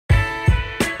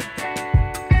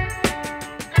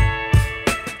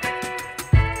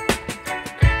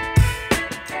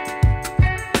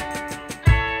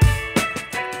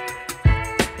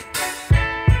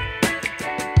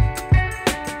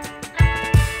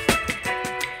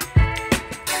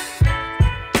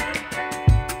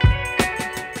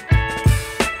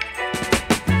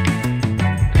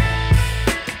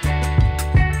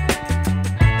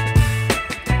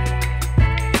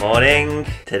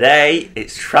Today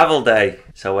it's travel day,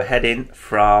 so we're heading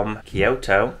from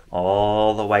Kyoto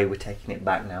all the way. We're taking it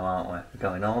back now, aren't we? We're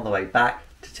going all the way back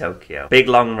to Tokyo. Big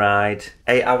long ride,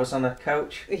 8 hours on a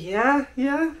coach. Yeah,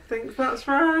 I think that's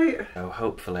right. So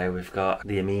hopefully we've got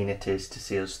the amenities to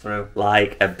see us through.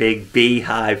 Like a big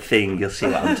beehive thing, you'll see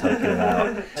what I'm talking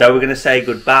about. So we're going to say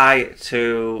goodbye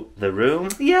to the room.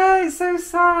 Yeah, it's so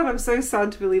sad. I'm so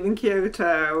sad to be leaving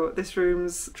Kyoto. This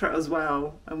room's treated us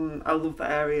well. I love the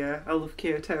area. I love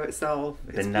Kyoto itself.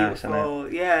 It's been nice, beautiful.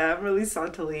 hasn't it? Yeah, I'm really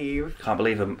sad to leave. Can't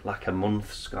believe like a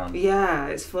month's gone. Yeah,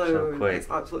 it's flown. So quick. It's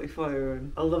absolutely flown.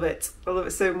 I love it. I love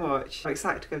it so much. I'm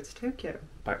excited to go to Tokyo.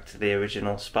 Back to the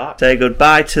original spot. Say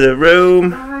goodbye to the room.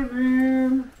 Bye,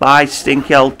 room. Bye,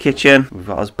 stinky old kitchen. We've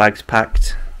got our bags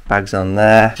packed. Bags on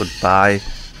there. Goodbye.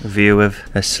 View of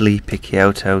a sleepy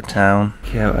Kyoto town.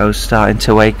 Kyoto's starting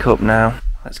to wake up now.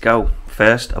 Let's go.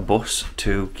 First, a bus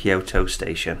to Kyoto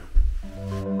Station.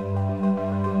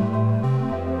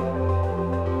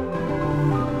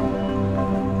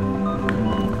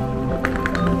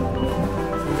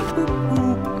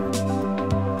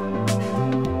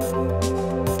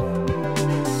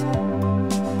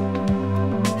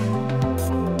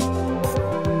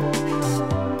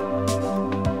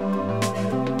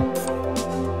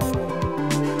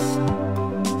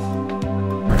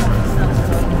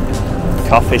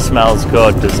 Coffee smells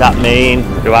good. Does that mean,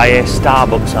 do I hear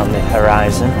Starbucks on the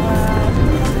horizon?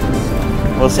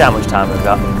 We'll see how much time we've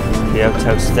got.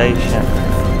 Kyoto Station.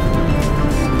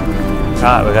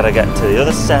 Right, we've got to get to the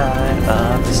other side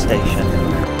of the station.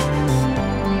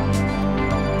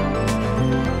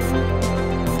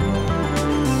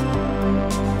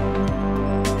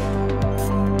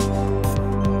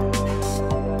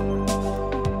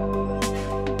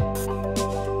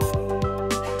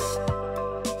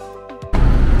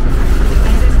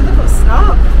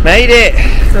 Made it!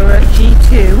 So we're at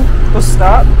G2 bus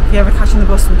stop. If you're ever catching the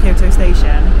bus from Kyoto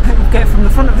Station, we go from the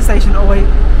front of the station all the way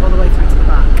through to the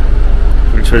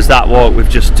back. Which was that walk we've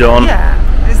just done. Yeah,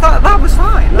 that was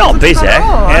fine. Not busy.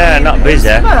 Yeah, not busy.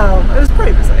 Well, it was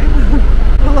pretty busy.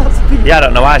 Lots of people. Yeah, I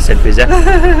don't know why I said busy.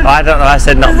 I don't know why I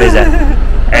said not busy.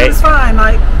 It was fine.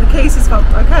 Like the cases felt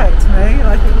okay to me.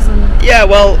 Like it wasn't. Yeah,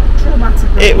 well,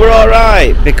 traumatic. It were all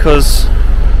right because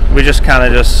we just kind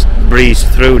of just breezed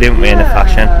through, didn't we, in a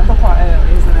fashion? Quite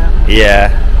early, isn't it? Yeah,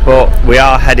 but we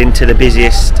are heading to the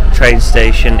busiest train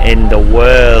station in the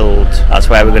world. That's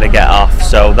where we're going to get off,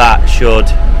 so that should...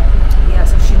 Yeah,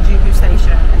 so Shinjuku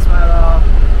Station is where our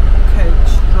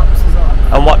coach drops us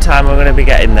off. And what time are we going to be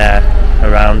getting there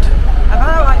around?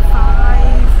 About like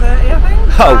 5:30, I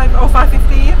think? Oh.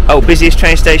 5:15. Oh, busiest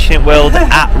train station in the world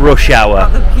at rush hour.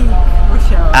 At the peak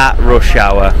rush hour. At rush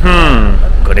hour.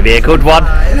 Going to be a good one.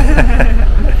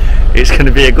 It's going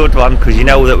to be a good one because you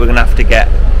know that we're going to have to get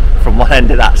from one end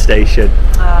of that station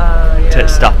to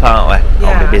stop, aren't we?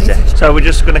 Yeah, be busy. So we're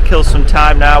just going to kill some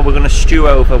time now. We're going to stew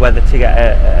over whether to get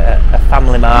a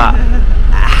Family Mart a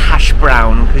hash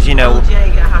brown because you know.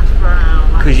 Get a hash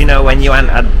brown. Because you know when you ain't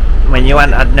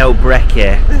had no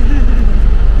brekkie,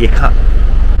 you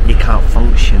can't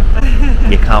function.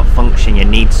 You can't function. You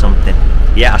need something.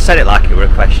 Yeah, I said it like it were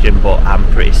a question, but I'm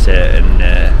pretty certain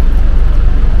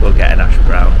we'll get an hash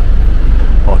brown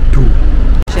or two.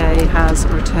 Jay has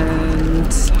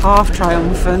returned half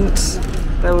triumphant.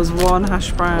 There was one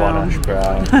hash brown. One hash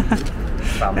brown.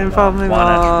 In Family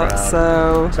Mart,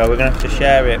 so we're gonna have to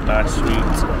share it, my sweet.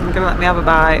 You're gonna let me have a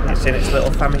bite. It's in its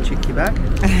little Fami Chiki bag.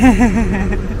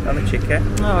 Fami Chiki.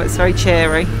 Oh, it's very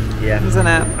cheery. Yeah. Isn't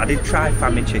it? I did try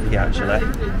Fami Chiki actually.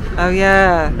 Oh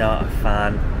yeah. Not a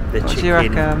fan. What do you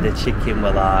reckon? The chicken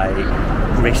were like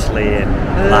gristly and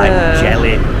like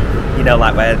jelly. You know,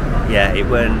 like where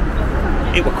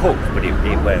it were cooked, but it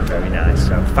weren't very nice.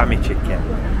 So Fami chicken.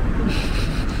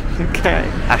 Okay.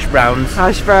 Hash browns.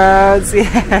 Hash browns,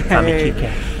 yeah. Fami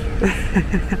chicken.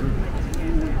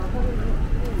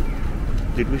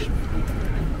 Do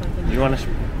you want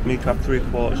me to have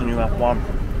 3/4 and you have 1?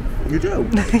 You do?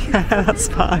 Yeah, that's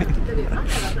fine.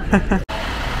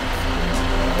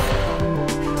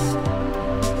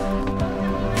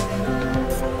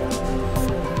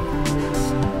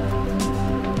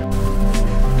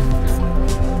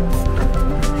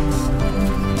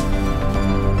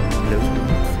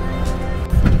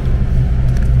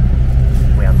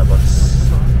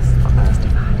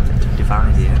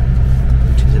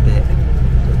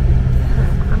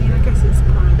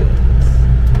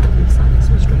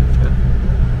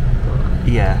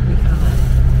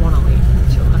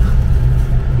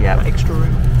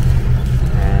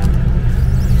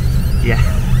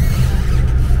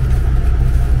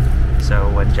 So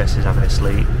when Jess is having a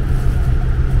sleep,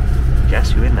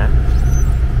 Jess, you in there?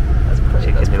 That's pretty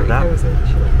She can do that. Cozy.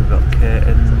 We've got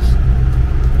curtains.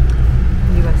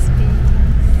 USB.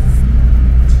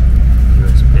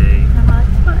 USB. I like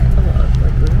quite a lot of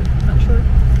leg room, actually.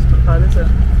 It's not bad, is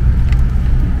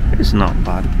it? It's not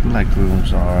bad. Leg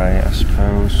room's alright, I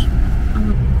suppose.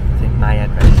 I think my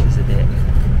headrest is a bit.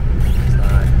 It's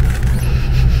like.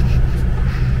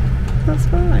 That's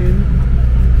fine.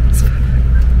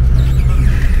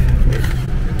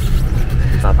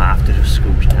 I might have to just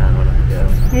scooch down when I go.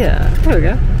 Yeah, there we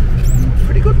go.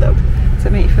 Pretty good though. Does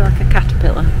it make you feel like a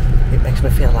caterpillar? It makes me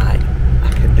feel like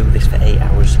I can do this for 8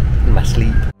 hours in my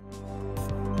sleep.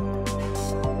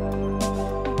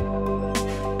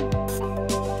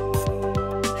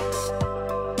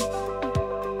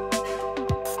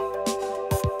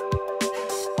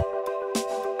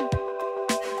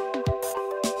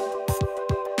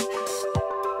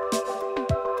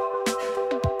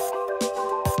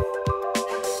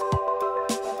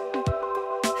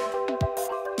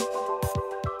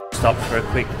 Stop for a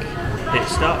quick pit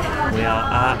stop. We are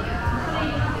at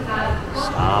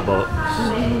Starbucks.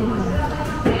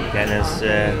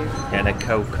 Getting a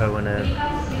cocoa and a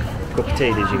cup of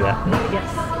tea. Did you get?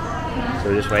 Yes. So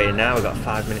we're just waiting now. We've got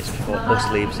 5 minutes before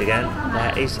bus leaves again.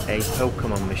 There is a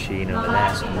Pokemon machine over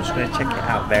there, so I'm just going to check it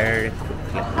out very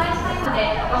quickly.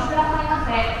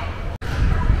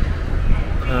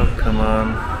 Oh, come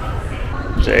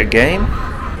on. Is it a game?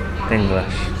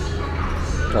 English.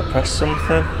 Do I press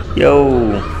something?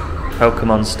 Yo,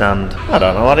 Pokemon stand. I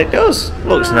don't know what it does.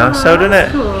 Looks nice, so doesn't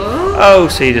it? Cool. Oh,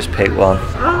 so you just pick one.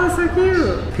 Oh, that's so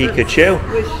cute.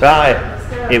 Pikachu. Right.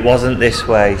 It wasn't this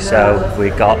way, so we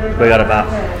got about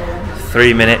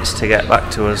 3 minutes to get back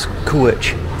to us.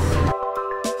 Coach.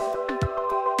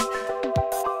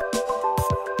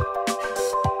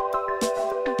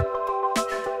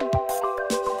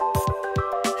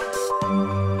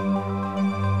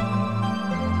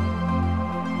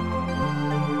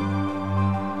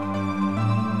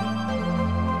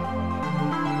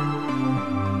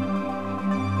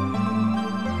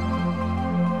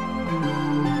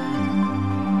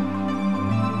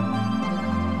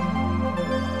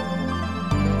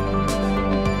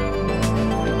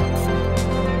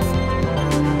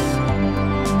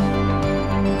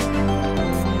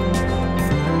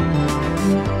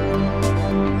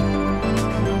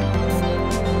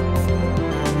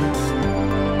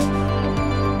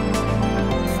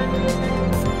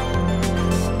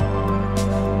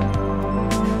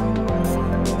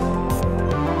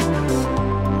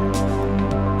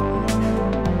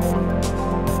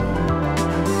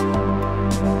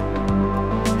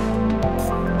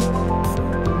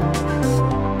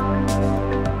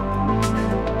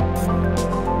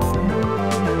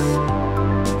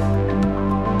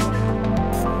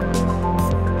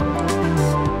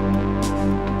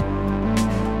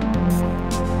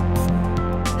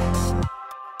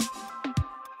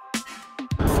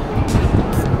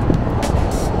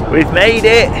 We've made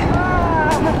it!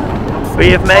 We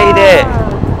have made it!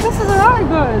 This is a right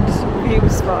good view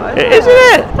spot. Isn't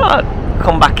it? Oh,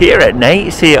 come back here at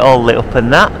night, see it all lit up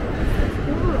and that.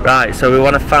 Right, so we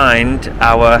want to find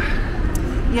our...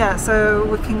 Yeah, so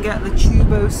we can get the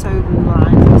Chubo Sobu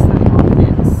line. It's 31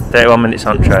 minutes. 31 minutes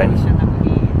on to the train. station that we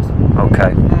need.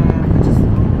 Okay. We're just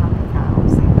looking at the cow,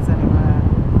 see if there's anywhere.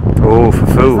 Oh, for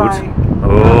food? Like,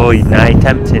 oh, now you're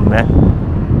tempting me.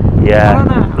 Yeah, I don't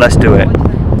know. let's do it.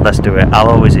 Let's do it. I'll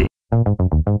always eat.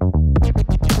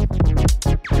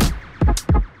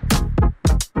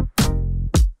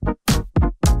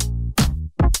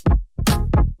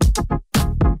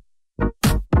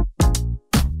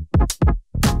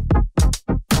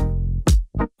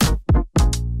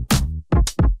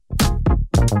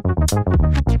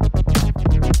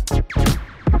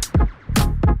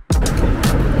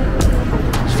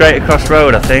 Straight across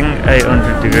road, I think,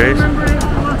 800 degrees. Remember it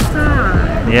last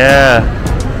time? Yeah,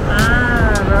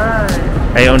 Ah,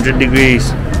 right. 800 degrees.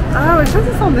 Oh, it says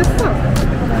it's on this side.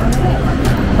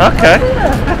 Okay.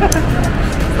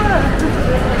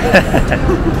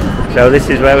 So this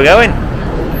is where we're going.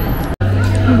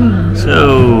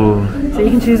 So you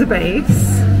can choose a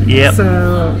base. Yep.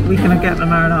 So we can get the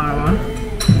marinara one.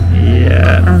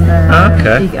 Yeah. And then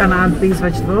Okay. you can add these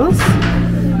vegetables.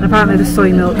 And apparently the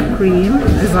soy milk cream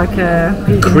is like a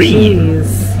vegan Cream?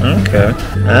 cheese. Okay.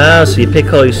 Ah, so you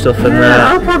pick all your stuff and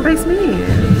Yeah, oh, plant-based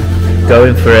meat.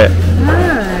 going for it.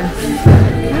 Nice.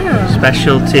 Yeah.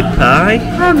 Specialty pie.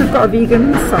 And they've got a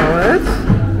vegan salad.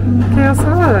 Kale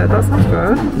salad, that sounds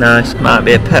good. Nice. Might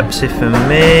be a Pepsi for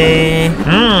me.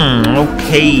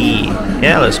 Okay.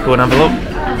 Yeah, let's go and have a look.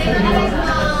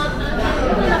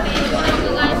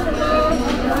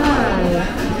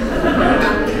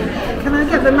 Can I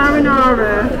get the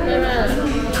marinara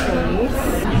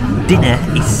dinner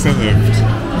is served.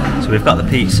 So we've got the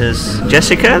pizzas.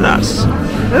 Jessica, that's...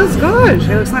 It looks good.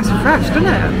 It looks nice and fresh, doesn't it?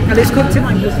 And it's cooked in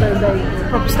like the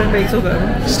proper stone-baked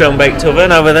oven. Stone-baked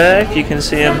oven over there, if you can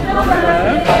see them.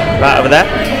 Right over there.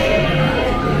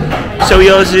 So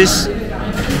yours is...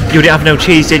 You didn't have no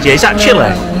cheese, did you? Is that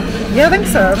chilli? Yeah, I think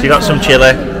so. So you got some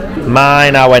chilli.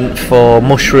 Mine, I went for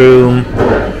mushroom,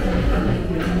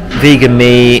 vegan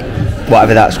meat,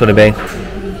 whatever that's going to be.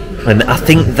 And I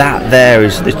think that there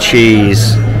is the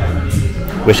cheese,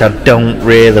 which I don't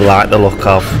really like the look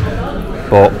of.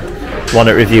 But one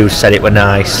at reviews said it were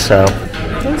nice, so...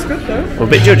 Sounds good though. We'll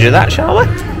be judge of that, shall we?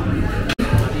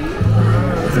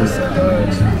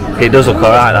 It does look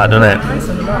alright, that, doesn't it?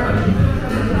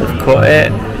 We've cut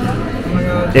it.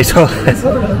 It's all...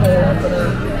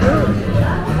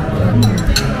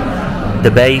 The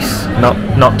base,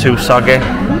 not too soggy.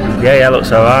 Yeah,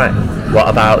 looks alright. What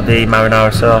about the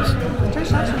marinara sauce?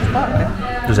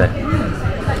 Does it?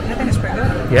 I think it's pretty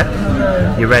good.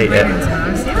 Yeah? You rate it?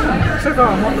 Yeah. So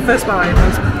far, the first bite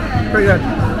was pretty good.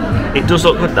 It does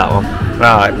look good, that one.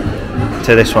 Right,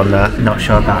 to this one there. Not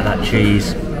sure about that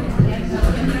cheese.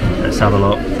 Let's have a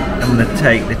look. I'm going to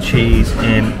take the cheese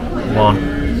in one.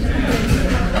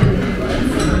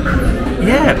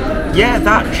 Yeah,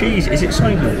 that cheese. Is it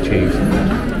soy milk cheese?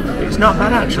 It's not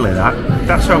bad actually,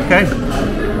 that's okay.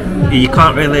 You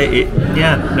can't really,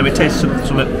 yeah, let me taste some,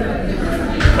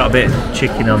 got a bit of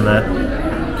chicken on there.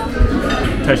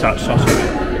 Taste that sausage.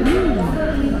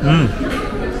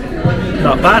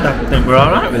 Not bad, I think we're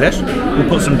alright with this. We'll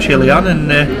put some chilli on and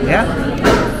yeah.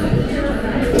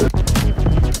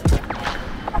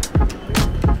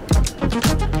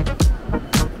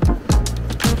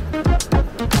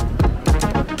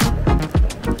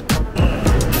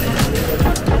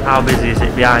 How busy is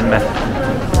it behind me?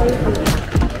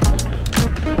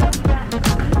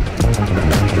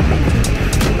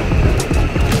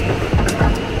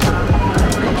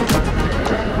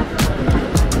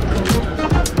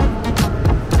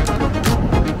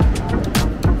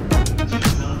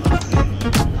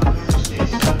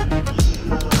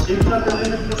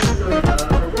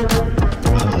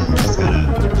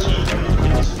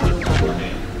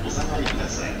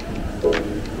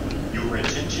 Your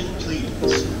attention please.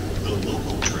 The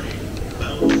local train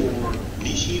bound for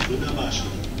Nishi-Funabashi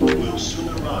will soon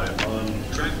arrive on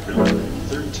track number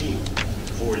 13.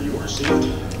 For your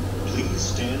safety, please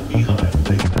stand behind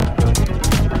the...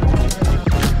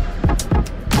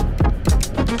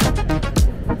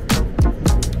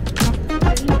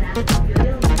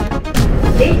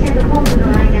 電車とホームの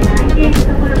間が空いていると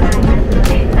ころがありますので、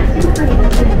足元に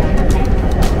ご注意ください。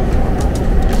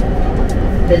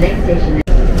The next station is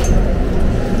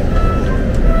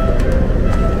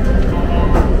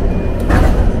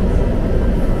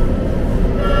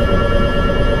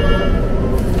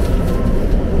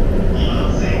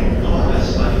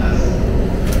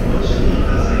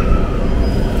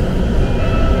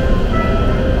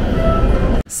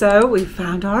So we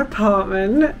found our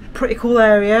apartment. Pretty cool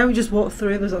area. We just walked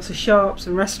through. There's lots of shops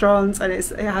and restaurants, and it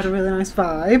had a really nice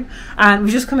vibe. And we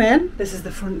just come in. This is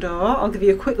the front door. I'll give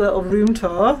you a quick little room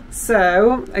tour.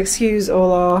 So excuse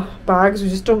all our bags. We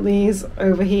just dump these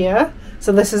over here.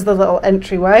 So this is the little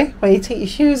entryway where you take your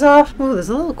shoes off. Oh, there's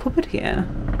a little cupboard here.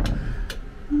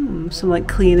 Some like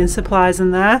cleaning supplies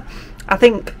in there. I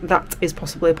think that is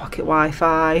possibly a pocket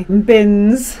Wi-Fi.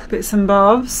 Bins, bits and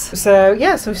bobs. So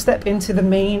yeah, so we step into the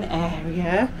main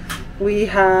area. We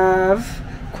have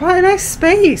quite a nice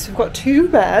space. We've got 2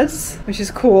 beds, which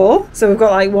is cool. So we've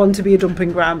got like one to be a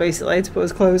dumping ground basically, to put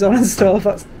his clothes on and stuff.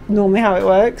 That's normally how it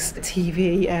works.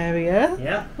 TV area.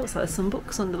 Yeah. Looks like there's some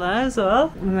books under there as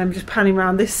well. And then just panning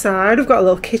around this side, we've got a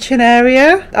little kitchen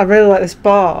area. I really like this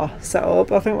bar set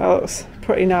up. I think that looks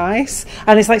pretty nice,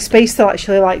 and it's like space to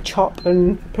actually like chop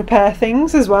and prepare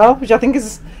things as well, which I think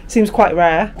seems quite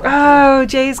rare. Oh,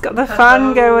 Jay's got the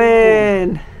fan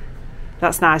going.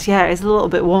 That's nice. Yeah, it's a little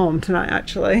bit warm tonight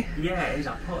actually. Yeah, it is.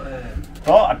 I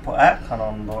thought I'd put aircon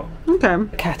on, but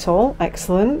okay. Kettle,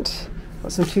 excellent.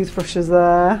 Got some toothbrushes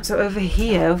there. So over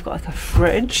here we've got like a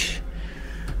fridge,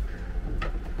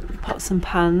 pots and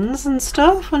pans and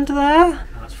stuff under there.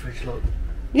 That's fridge look.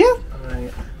 Yeah.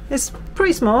 Right. It's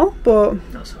pretty small, but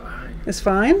That's alright. It's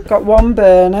fine. Got one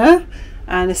burner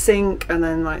and a sink, and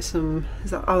then like some.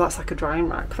 Oh, that's like a drying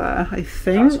rack there, I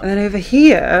think. And then over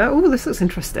here, oh, this looks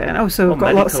interesting. Oh, so we've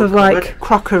got lots of like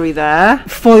crockery there,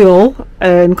 foil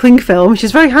and cling film, which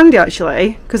is very handy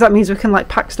actually, because that means we can like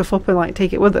pack stuff up and like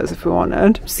take it with us if we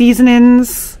wanted.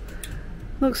 Seasonings.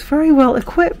 Looks very well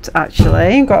equipped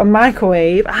actually. Got a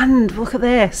microwave, and look at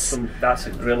this. That's a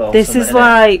grill. This is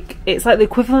like, it's like the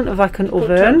equivalent of like an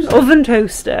oven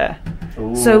toaster.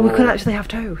 So we could actually have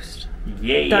toast.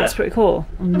 Yeah. That's pretty cool.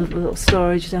 And the little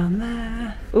storage down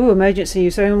there. Ooh, emergency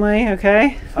use only,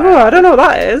 okay. Oh, I don't know what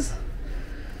that is.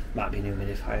 Might be an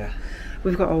humidifier.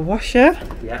 We've got a washer.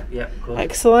 Yeah, cool.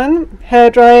 Excellent.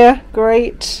 Hairdryer,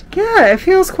 great. Yeah, it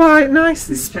feels quite nice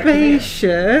and Did you check in here?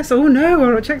 spacious. Oh no,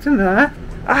 I've not checked in there.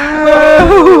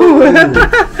 Oh!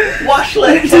 Wash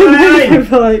lift I time!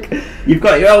 feel like You've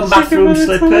got your own bathroom checking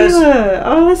for the slippers. toilet.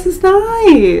 Oh, this is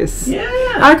nice. Yeah.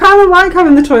 I kind of like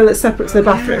having the toilet separate to the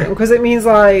bathroom because it means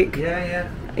like, Yeah.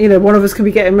 you know, one of us can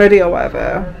be getting ready or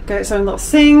whatever. Get its own little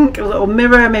sink, a little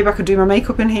mirror. Maybe I could do my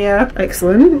makeup in here.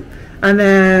 Excellent. And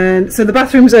then, so the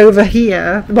bathroom's over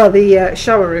here. Well, the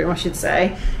shower room, I should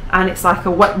say. And it's like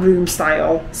a wet room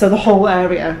style. So the whole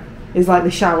area is like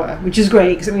the shower, which is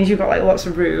great because it means you've got like lots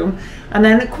of room. And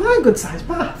then quite a good sized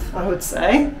bath, I would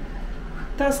say.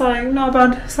 That's like not a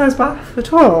bad sized bath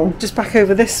at all. Just back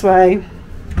over this way,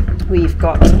 we've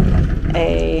got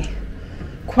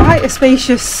quite a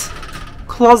spacious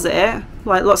closet,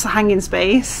 like lots of hanging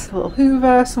space. A little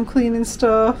hoover, some cleaning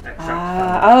stuff.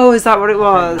 Oh, is that what it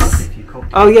was?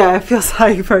 Oh yeah, it feels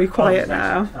like very quiet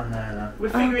now. We're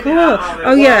Oh, figuring cool. it out.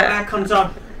 Oh, yeah. Aircon's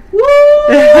on.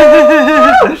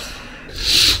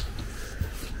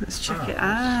 Let's check it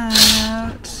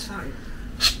out.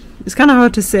 It's kind of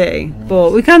hard to see,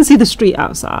 but we can see the street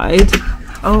outside.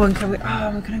 Oh, and can we?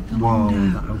 Oh, we can open the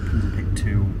window. that opens a bit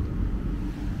too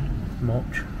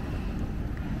much.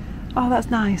 Oh, that's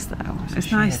nice though.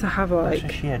 It's nice to have There's a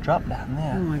like. sheer drop down Oh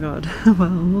there. my god. Well,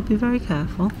 we'll be very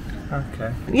careful.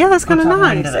 Okay. Yeah, that's kind of Let's have a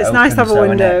nice. window that It's nice to have a opens though,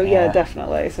 window. innit? Yeah, Yeah.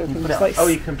 definitely. So we can just like.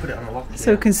 you can put it on the lock.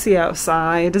 So we can see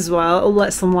outside as well. It'll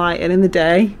let some light in the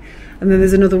day. And then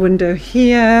there's another window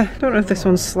here. I don't know if this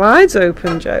one slides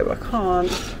open, Joe. I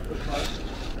can't.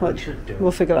 Well,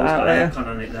 we'll figure that out later. Aircon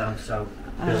on it now, so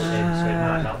built in, so it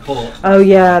might not. But Oh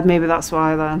yeah, maybe that's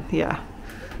why then. Yeah.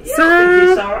 yeah, So- I think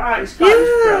it's alright. It's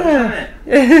quite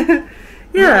isn't it?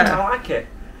 Yeah. I like it.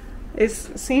 It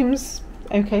seems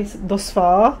okay thus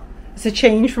far. It's a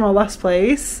change from our last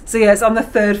place. So yeah, it's on the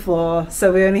 3rd floor.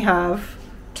 So we only have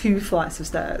 2 flights of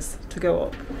stairs to go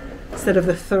up instead of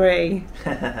the 3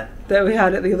 that we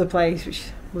had at the other place, which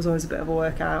was always a bit of a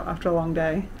workout after a long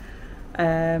day.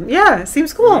 Yeah, it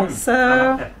seems cool. I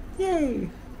So like it. yay.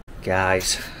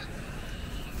 Guys,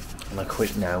 on a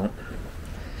quick note,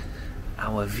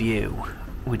 our view,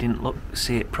 we didn't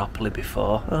see it properly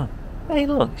before. Oh, hey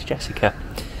look, it's Jessica.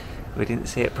 We didn't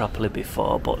see it properly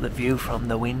before, but the view from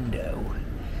the window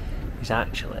is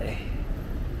actually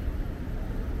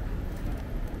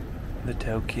the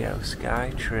Tokyo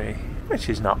Skytree, which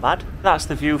is not bad. That's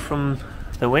the view from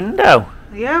the window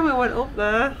Yeah, we went up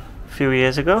there a few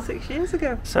years ago. 6 years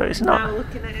ago. So it's Now not.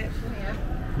 looking at it from here.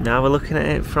 Now we're looking at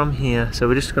it from here, so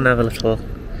we're just going to have a little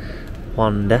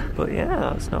wander. But yeah,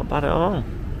 that's not bad at all.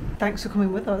 Thanks for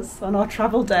coming with us on our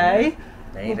travel day.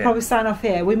 We'll probably sign off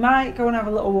here. We might go and have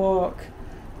a little walk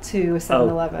to a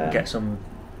 7-Eleven. get some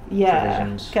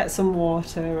provisions. Get some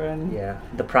water and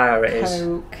the priorities.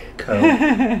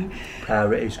 Coke.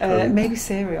 Priorities Coke. Maybe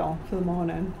cereal for the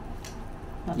morning.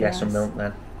 That'd be Some nice. milk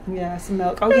then. Yeah, some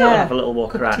milk. Oh We'll yeah. have a little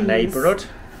walk around Cookies. neighbourhood.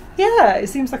 Yeah, it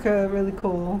seems like a really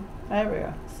cool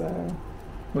area. So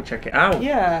We'll check it out.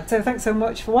 yeah. So thanks so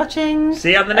much for watching.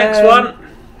 See you on the next Um, one.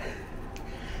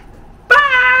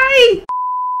 Bye!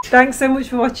 Thanks so much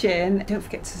for watching. Don't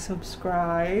forget to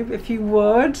subscribe if you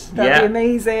would. That'd be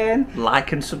amazing.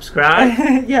 Like and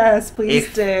subscribe. Yes, please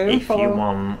if do. If Follow- you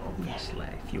want, obviously,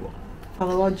 if you want.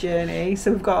 follow our journey.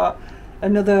 So we've got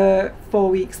another 4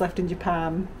 weeks left in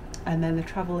Japan and then the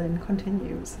travelling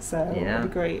continues. So it would be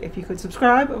great if you could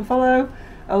subscribe and follow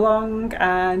along.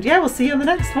 And yeah, we'll see you on the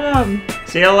next one.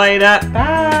 See you later.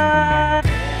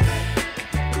 Bye!